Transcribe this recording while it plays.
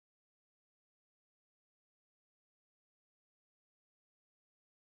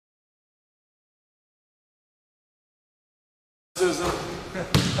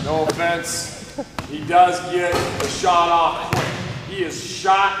No offense. He does get the shot off quick. He is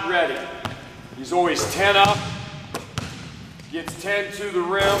shot ready. He's always 10 up. Gets 10 to the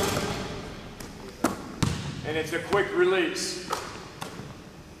rim. And it's a quick release.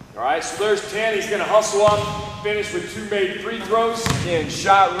 All right, so there's 10. He's going to hustle up, finish with 2 made free throws. Again,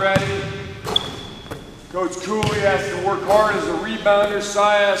 shot ready. Coach Cooley has to work hard as a rebounder.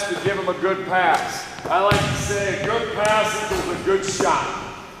 Cy has to give him a good pass. I like to say a good pass equals a good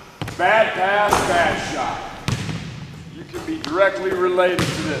shot. Bad pass, bad shot. You can be directly related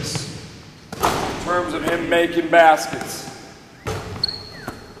to this in terms of him making baskets.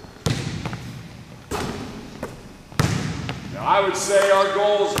 Now I would say our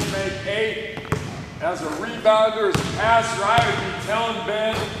goal is to make 8. As a rebounder, as a passer, I would be telling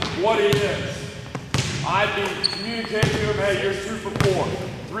Ben what he is. I'd be communicating to him, hey, you're 2 for 4,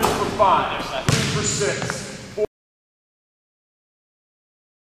 3 for 5, 3 for 6, 4.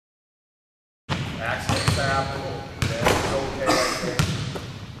 Accidents happen. It's okay, I think.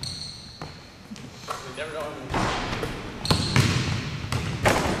 We never know.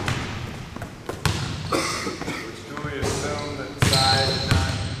 Which Julie assumed that Cy did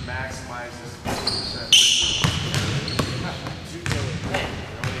not maximize his 50%. He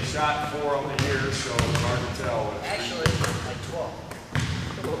only shot 4 on the year, so it's hard to tell. Actually, like 12.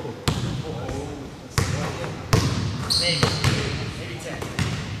 Maybe 10.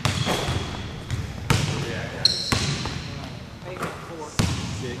 Yeah, guys. Maybe 4.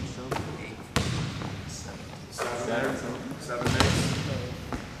 6, something. 7 minutes.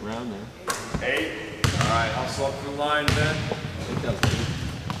 Around there. 8. All right, hustle up the line then. I think that was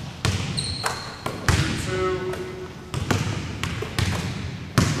 2,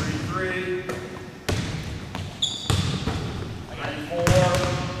 3, 3. 4,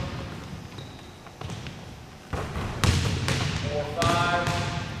 5,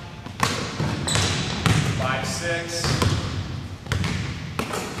 5, 6,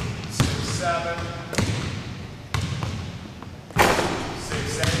 6, 7,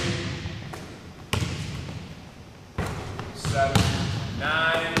 6, 8, 7,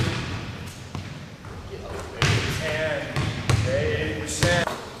 9, 10, 80%.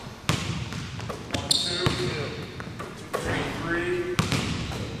 1, 2, 3, 3.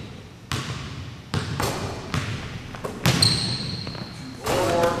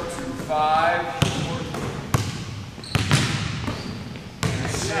 5,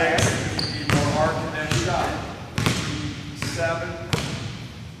 6, you need more arc in that shot. 7,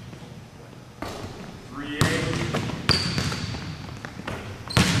 3, 8,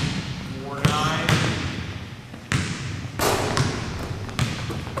 4, 9,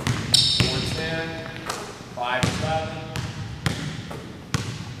 4, 10, 5, 7,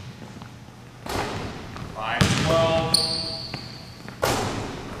 5, 12,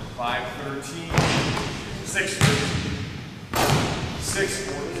 5, 13, 6, 13,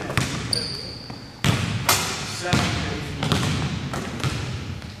 6, 14, 7, 15,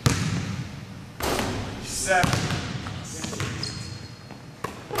 7,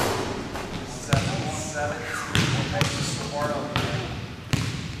 17, that's just smart on the end.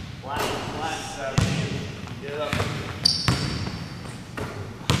 Flat, 7, get up.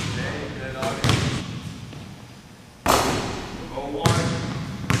 Okay, then I'll go 1.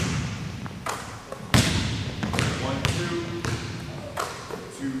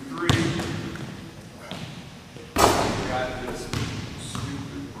 2, 3. Got this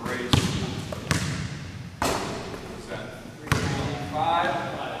stupid brace. What's that? 3, 5.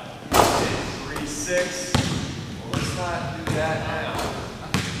 3, 6. Well, let's not do that now.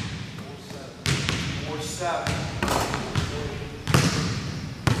 4, 7.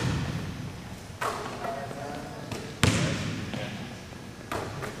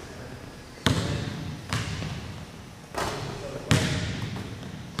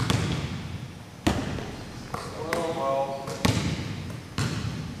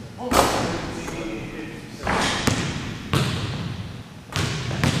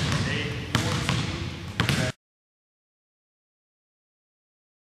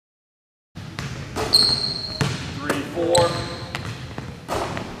 Four,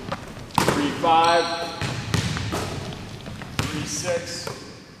 3, 5, 3, 6,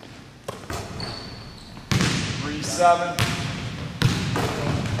 3, 7,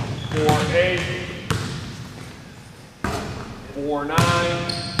 4, 8, 4, 9,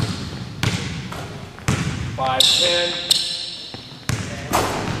 5, 10,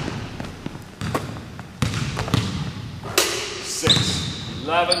 6,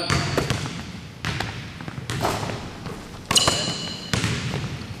 11,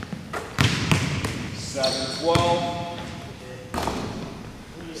 7, 12,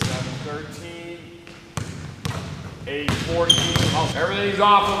 840. Everything's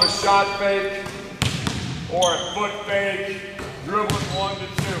off of a shot fake or a foot fake, dribbling 1 to 2.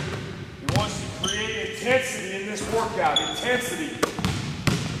 He wants to create intensity in this workout, intensity.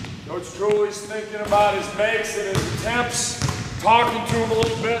 Coach Cooley's thinking about his makes and his attempts, talking to him a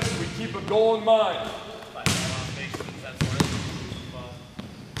little bit so we keep a goal in mind.